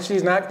crying,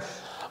 she's not...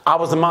 I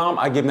was a mom,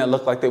 I'd give him that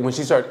look like that. When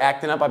she started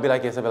acting up, I'd be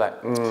like, yes, I'd be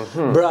like,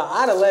 mm-hmm. Bro,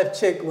 I'd have left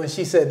Chick when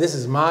she said, this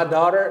is my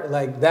daughter.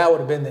 Like, that would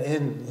have been the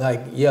end. Like,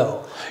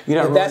 yo.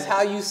 If that's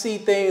how you see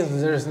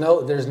things, there's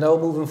no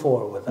moving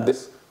forward with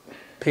us.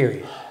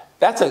 Period.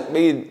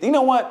 You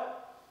know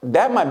what?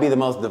 That might be the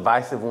most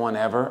divisive one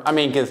ever. I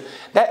mean, because,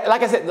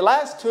 like I said, the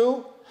last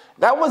 2,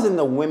 that wasn't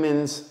the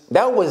women's,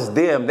 that was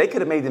them. They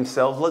could have made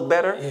themselves look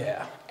better.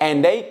 Yeah.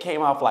 And they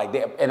came off like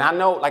that. And I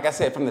know, like I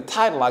said, from the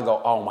title, I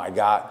go, oh my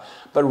God.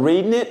 But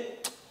reading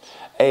it,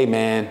 hey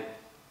man.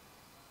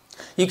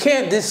 You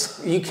can't,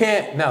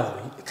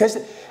 no. Because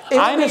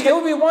it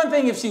would be one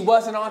thing if she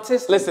wasn't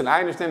autistic. Listen, I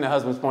understand the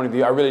husband's point of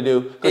view. I really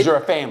do. Because you're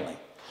a family.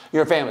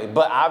 You're a family.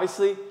 But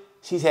obviously,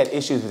 she's had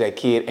issues with that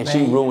kid and she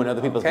ruined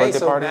other people's birthday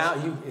parties.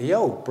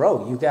 Now, bro,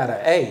 we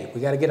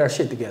gotta get our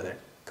shit together.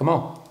 Come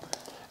on.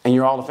 And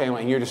you're all the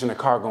family, and you're just in the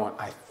car going,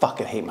 I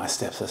fucking hate my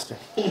stepsister.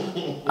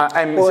 She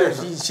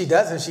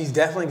doesn't. She's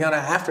definitely gonna,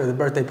 after the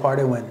birthday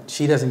party when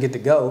she doesn't get to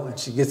go and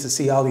she gets to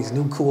see all these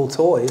new cool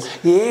toys.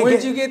 Yeah, where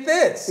did you get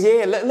this?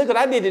 Yeah, look what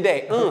I did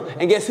today.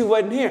 And guess who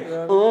wasn't here?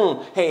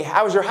 Hey,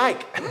 how was your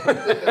hike?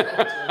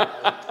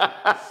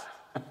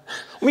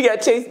 We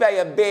got chased by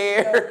a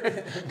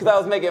bear because I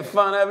was making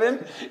fun of him.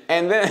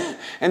 And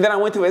then I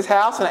went to his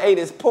house and I ate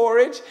his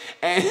porridge.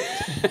 And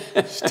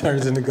she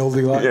turns into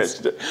Goldilocks.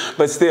 Yes,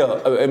 but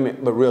still,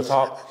 but real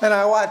talk. And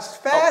I watched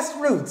Fast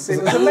Roots.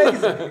 It was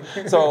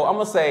amazing. So I'm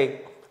going to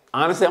say,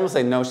 honestly, I'm going to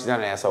say no, she's not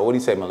an asshole. What do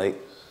you say, Malik?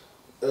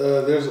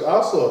 There's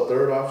also a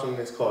third option.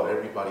 It's called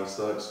Everybody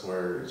Sucks,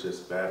 where it's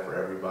just bad for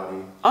everybody.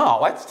 Oh,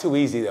 that's too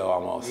easy though,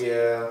 almost.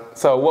 Yeah.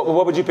 So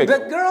what would you pick? The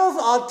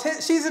girl's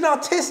she's an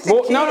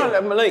autistic kid.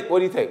 No, Malik. What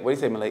do you think? What do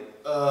you say, Malik?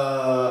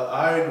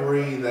 I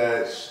agree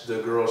that the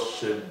girl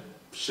should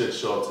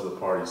show up to the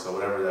party. So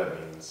whatever that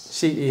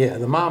means.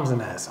 The mom's an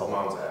asshole. The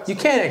mom's an asshole. You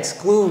can't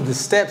exclude the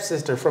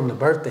stepsister from the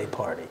birthday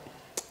party.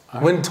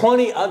 When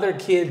 20 other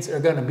kids are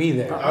going to be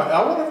there.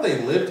 I wonder if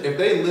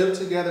they live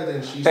together,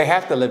 then she's... They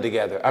have to live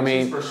together. I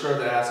mean... She's for sure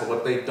the asshole. But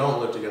if they don't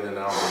live together, then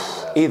I don't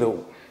think that.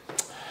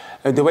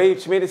 Either. The way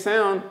she made it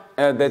sound,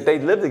 that they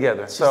live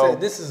together. She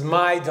said, this is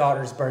my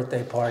daughter's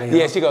birthday party.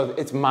 Yeah, she goes,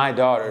 it's my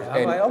daughter's.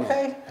 I'm like,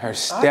 okay. Her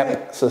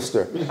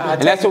stepsister.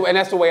 And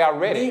that's the way I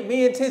read it.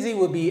 Me and Tizzy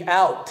would be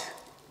out.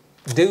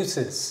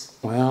 Deuces.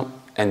 Well,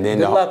 and then...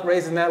 Good luck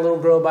raising that little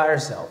girl by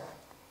herself.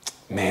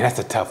 Man, that's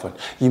a tough one.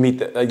 You meet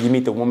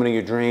the woman of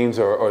your dreams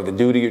or the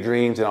dude of your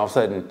dreams, and all of a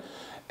sudden,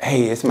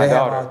 hey, it's my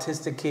daughter. Have an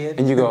autistic kid.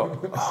 And you go,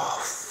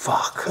 oh,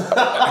 fuck.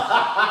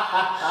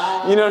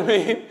 You know what I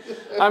mean?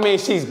 I mean,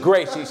 she's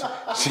great.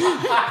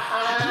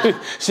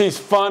 She's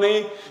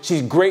funny.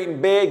 She's great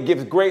in bed,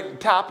 gives great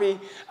toppy.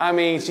 I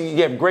mean,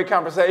 you have great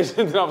conversations,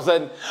 and all of a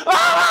sudden,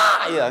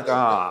 you're like,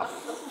 oh,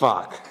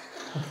 fuck.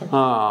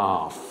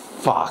 Oh,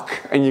 fuck.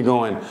 And you're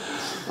going, Would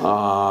you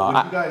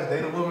guys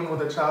date a woman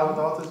with a child with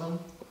autism?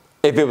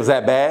 If it was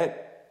that bad,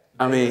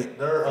 I mean,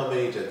 they're of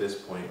age at this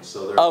point,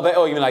 so they're.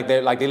 Oh, you mean like they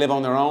live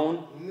on their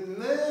own?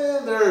 Nah,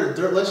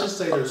 they're let's just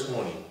say they're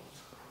 20.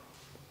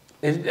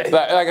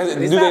 Like I said,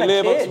 do they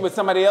live with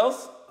somebody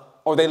else,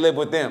 or they live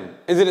with them?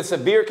 Is it a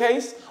severe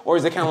case, or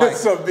is it kind of like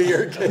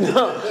severe case?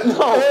 No.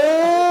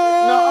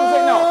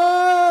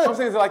 I'm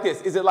saying it's like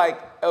this. Is it like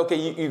okay,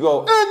 you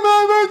go? It's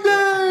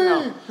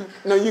my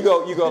birthday. No, you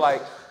go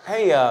like,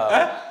 hey,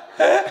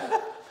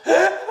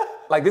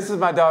 like this is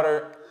my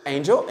daughter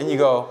Angel, and you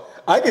go.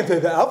 I can say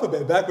the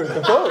alphabet backwards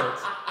and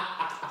forwards.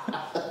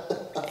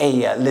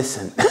 Hey,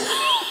 listen.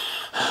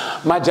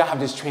 My job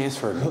just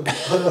transferred me.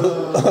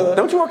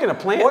 Don't you work in a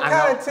plant? What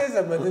kind of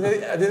tism?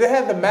 Do they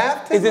have the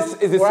math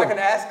tism? Is this where I can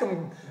ask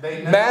them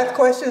math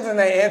questions and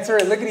they answer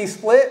it lickety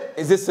split?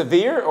 Is this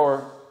severe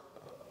or?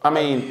 I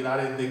mean, I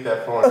didn't think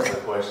that far into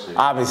the question.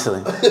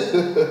 Obviously.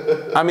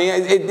 I mean,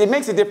 it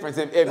makes a difference.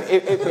 If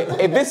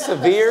it's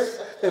severe.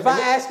 If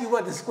I ask you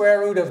what the square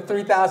root of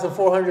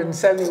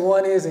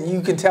 3,471 is and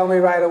you can tell me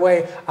right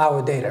away, I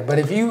would date her. But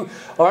if you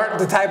aren't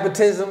the type of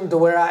tism to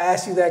where I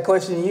ask you that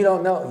question and you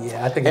don't know,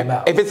 I think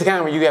about it. If it's the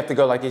kind where you have to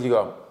go like this, you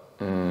go,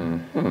 You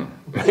know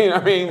what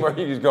I mean? Where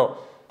you just go,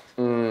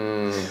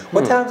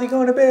 What time's he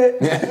going to bed?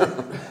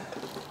 Yeah.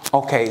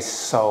 Okay,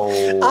 so...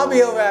 I'll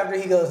be over after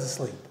he goes to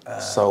sleep.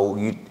 So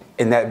you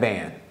in that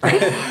band.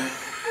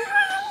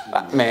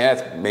 Man,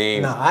 that's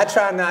mean. No, I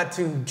try not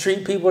to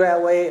treat people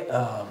that way.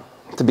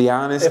 To be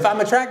honest, If I'm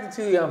attracted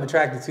to you, I'm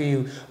attracted to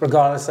you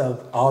regardless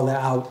of all the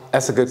out.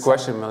 that's a good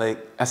question,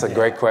 Malik. That's a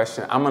great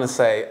question. I'm gonna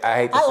say I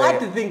hate to I say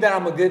like it. to think that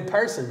I'm a good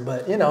person,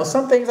 but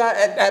some things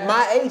at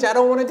my age I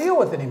don't want to deal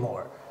with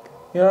anymore.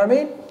 You know what I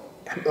mean?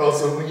 Oh,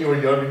 so when you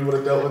were younger, you would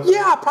have dealt with it?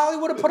 Yeah, I probably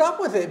would have put up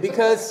with it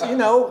because,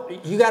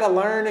 you got to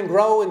learn and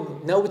grow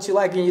and know what you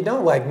like and you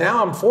don't like.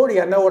 Now I'm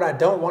 40, I know what I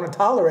don't want to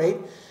tolerate.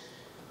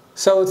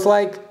 So it's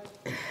like,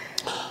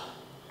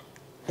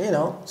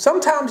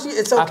 sometimes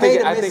it's okay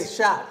to miss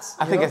shots.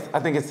 I think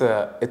it's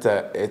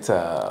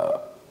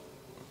a.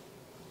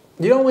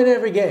 You don't win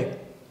every game.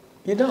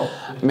 You don't.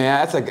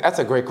 Man, that's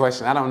a great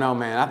question. I don't know,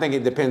 man. I think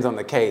it depends on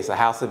the case.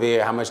 How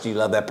severe, how much do you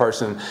love that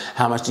person?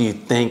 How much do you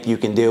think you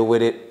can deal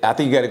with it? I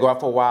think you got to go out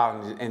for a while,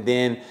 and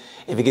then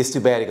if it gets too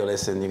bad, you go,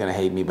 listen, you're going to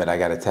hate me, but I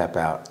got to tap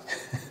out.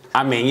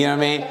 I mean, you know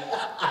what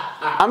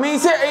I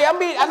mean?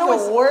 I know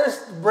it's the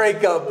worst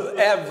breakup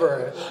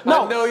ever.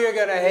 No. I know you're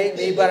going to hate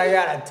me, but I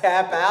got to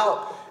tap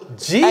out.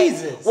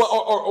 Jesus. Hey,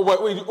 or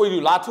what you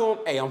lie to him?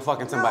 Hey, I'm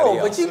fucking somebody else.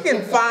 No, but you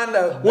can find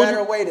a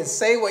better way to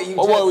say what you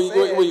just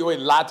said. Wait,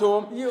 lie to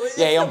him?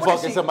 Yeah, I'm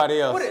fucking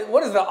somebody else.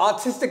 What is the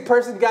autistic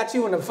person got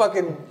you in a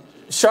fucking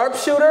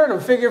sharpshooter in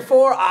a figure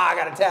four? I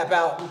gotta tap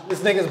out.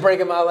 This nigga's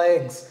breaking my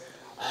legs.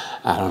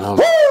 I don't know.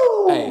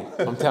 Woo! Hey,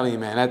 I'm telling you,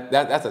 man,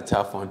 that's a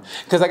tough one.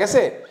 Because like I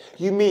said,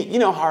 you meet, you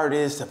know how hard it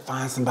is to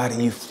find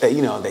somebody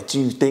that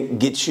you think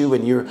gets you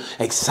and you're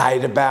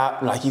excited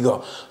about. And like you go,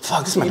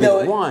 fuck, this might be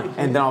the one.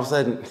 And then all of a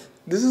sudden,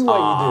 this is what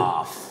you do.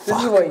 Fuck.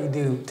 This is what you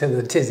do to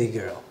the tizzy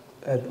girl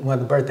at one of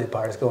the birthday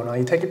parties going on.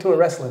 You take her to a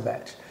wrestling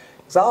match.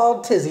 It's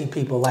all tizzy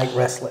people like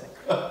wrestling.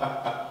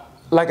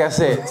 Like I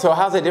said, so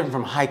how's that different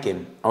from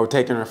hiking or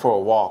taking her for a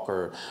walk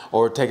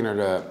or taking her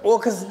to? Well,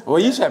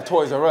 you used to have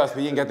Toys R Us,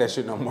 but you ain't got that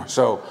shit no more.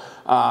 So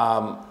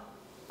I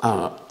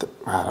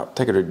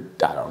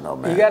don't know,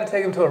 man. You got to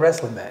take him to a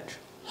wrestling match.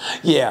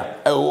 Yeah.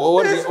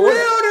 It's real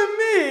to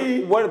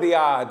me. What are the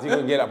odds you're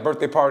gonna get a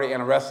birthday party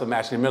and a wrestling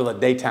match in the middle of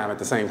daytime at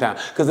the same time?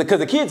 Because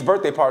the kid's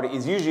birthday party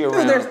is usually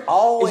around. Dude, there's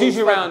always it's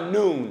usually around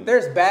noon.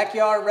 There's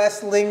backyard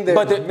wrestling.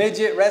 There's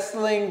midget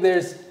wrestling.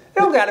 There's. It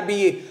don't gotta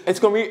be. It's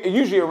gonna be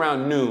usually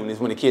around noon is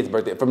when the kid's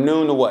birthday. From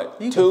noon to what?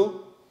 2,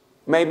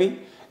 maybe.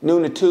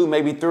 Noon to 2,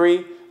 maybe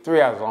 3.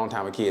 3 hours is a long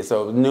time with kids.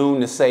 So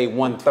noon to say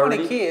 1:30.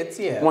 20 kids,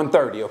 yeah.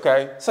 1:30,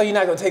 okay. So you're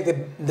not gonna take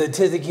the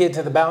tizzy kid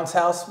to the bounce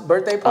house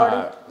birthday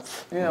party?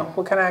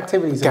 What kind of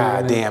activities?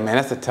 God damn, man,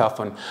 that's a tough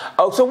one.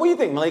 Oh, so what do you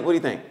think, Malik? What do you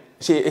think?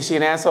 Is she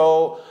an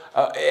asshole?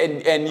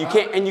 And you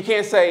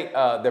can't say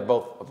they're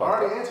both. I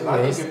already answered.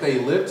 I think if they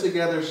live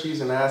together,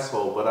 she's an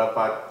asshole.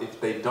 But if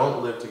they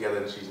don't live together,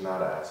 then she's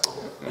not an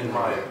asshole. In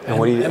my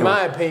opinion. In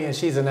my opinion,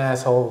 she's an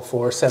asshole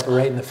for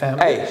separating the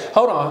family. Hey,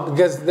 hold on,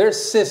 because they're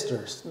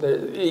sisters.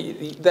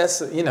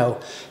 That's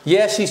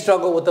yeah, she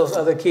struggled with those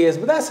other kids,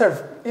 but that's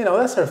her.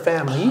 That's her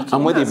family.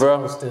 I'm with you,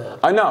 bro.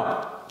 I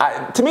know.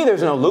 To me,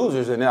 there's no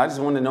losers in it. I just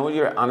want to know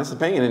your honest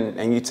opinion,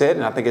 and you said,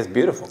 and I think it's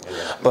beautiful.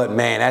 Yeah. But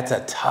man, that's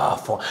a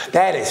tough one.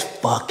 That is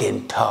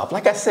fucking tough.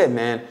 Like I said,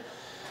 man,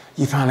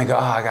 you finally go,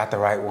 I got the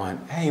right one.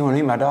 Hey, you want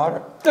to meet my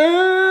daughter?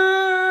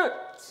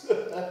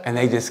 And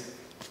they just,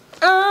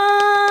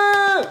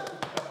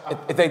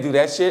 if they do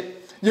that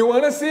shit, you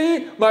want to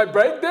see my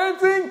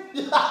breakdancing?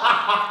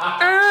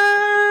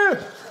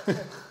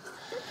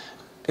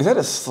 Is that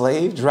a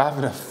slave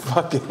driving a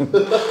fucking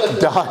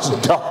Dodge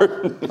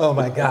Dart? Oh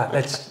my God,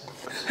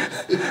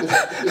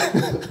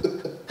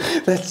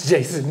 that's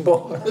Jason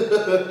Bourne.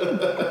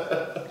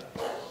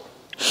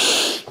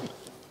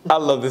 I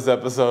love this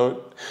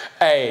episode.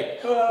 Hey,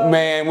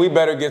 man, we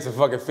better get some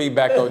fucking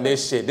feedback on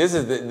this shit. This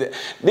is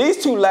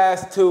these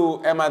last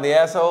two. Am I the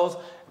assholes?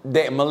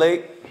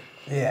 Malik.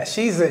 Yeah,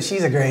 she's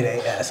a grade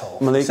A asshole.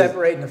 Malik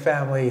separating the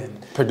family and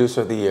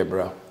producer of the year,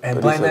 bro.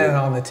 And blaming it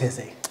on the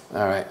tizzy.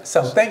 All right.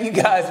 So thank you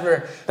guys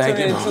for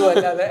tuning into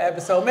another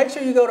episode. Make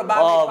sure you go to Bobby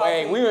Coffee.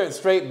 Hey, we went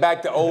straight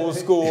back to old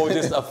school,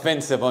 just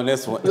offensive on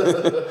this one.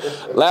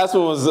 Last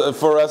one was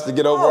for us to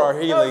get over our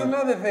healing.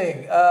 That was another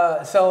thing.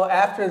 So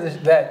after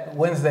that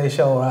Wednesday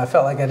show, I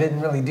felt like I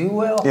didn't really do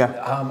well.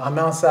 Yeah. I'm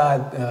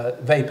outside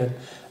vaping,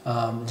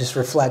 just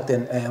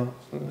reflecting, and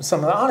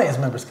some of the audience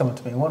members come up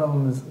to me. One of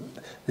them is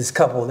this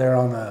couple. They're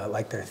on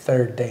their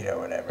third date or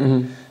whatever.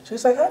 Mm-hmm. She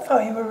was like, "I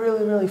thought you were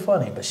really, really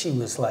funny," but she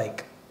was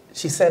like.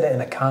 She said it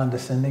in a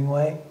condescending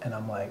way, and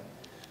I'm like...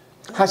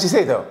 How'd she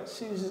say it, though?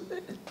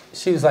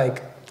 She was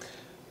like,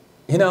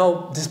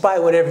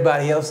 despite what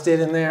everybody else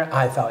did in there,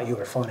 I thought you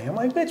were funny. I'm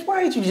like, bitch,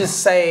 why didn't you just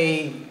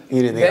say...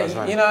 You didn't think I was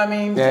funny. You know what I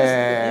mean?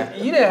 Yeah.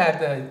 You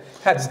didn't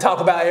have to talk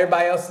about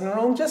everybody else in the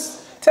room.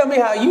 Just tell me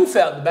how you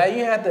felt about it.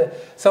 You didn't have to...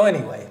 So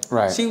anyway,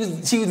 right. She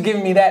was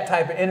giving me that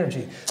type of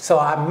energy. So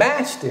I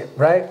matched it,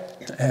 right?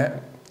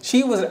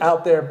 She was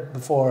out there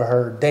before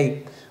her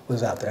date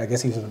was out there. I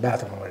guess he was in the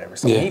bathroom or whatever.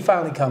 So when he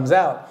finally comes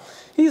out,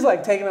 he's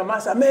like taking on my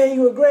side. Man,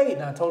 you were great.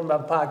 And I told him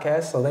about the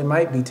podcast, so they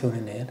might be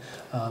tuning in.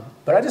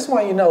 But I just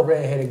want you to know,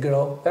 redheaded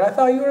girl, that I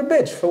thought you were a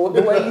bitch for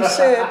the way you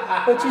said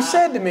what you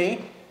said to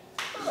me.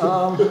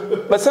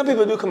 But some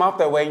people do come off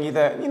that way, and you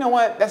thought, you know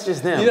what? That's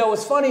just them. You know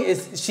what's funny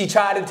is she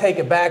tried to take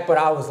it back, but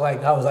I was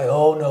like,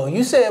 oh no,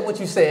 you said what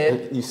you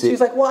said. You see.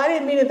 She's like, well, I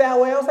didn't mean it that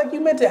way. I was like, you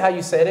meant it how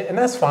you said it, and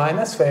that's fine,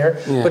 that's fair.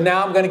 Yeah. But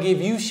now I'm gonna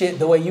give you shit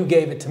the way you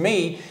gave it to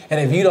me, and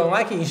if you don't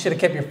like it, you should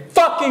have kept your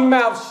fucking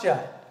mouth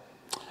shut.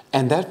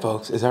 And that,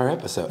 folks, is our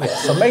episode.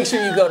 So make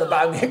sure you go to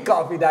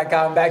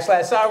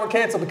buymeacoffee.com/Sorry We're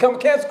Canceled. Become a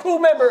Cancel Crew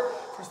member.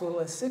 For as little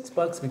as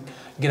 $6, you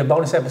get a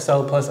bonus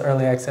episode plus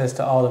early access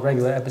to all the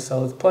regular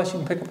episodes. Plus, you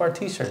can pick up our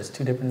t-shirts,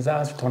 2 different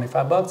designs for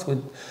 $25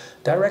 with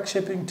direct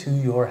shipping to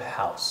your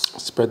house.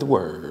 Spread the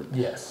word.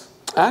 Yes.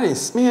 I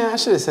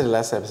should have said it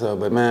last episode,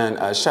 but man,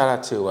 shout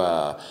out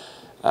to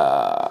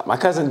my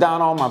cousin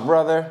Donald, my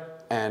brother,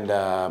 and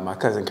my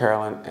cousin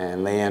Carolyn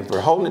and Leanne for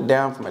holding it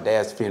down for my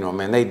dad's funeral.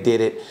 Man, they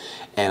did it,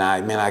 and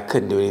I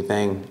couldn't do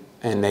anything,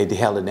 and they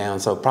held it down.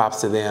 So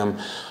props to them,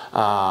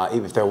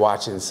 even if they're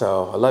watching.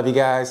 So I love you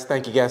guys.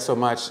 Thank you guys so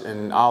much,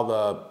 and all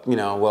the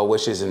well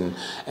wishes and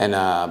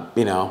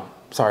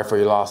sorry for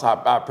your loss.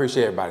 I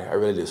appreciate everybody. I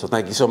really do. So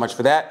thank you so much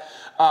for that.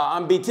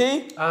 I'm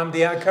BT. I'm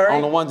Deion Curry.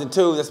 On the ones and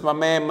twos, that's my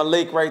man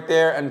Malik right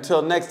there.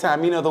 Until next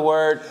time, you know the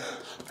word.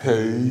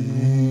 Hey.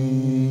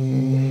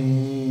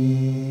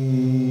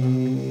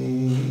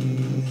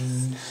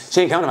 She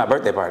ain't coming to my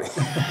birthday party.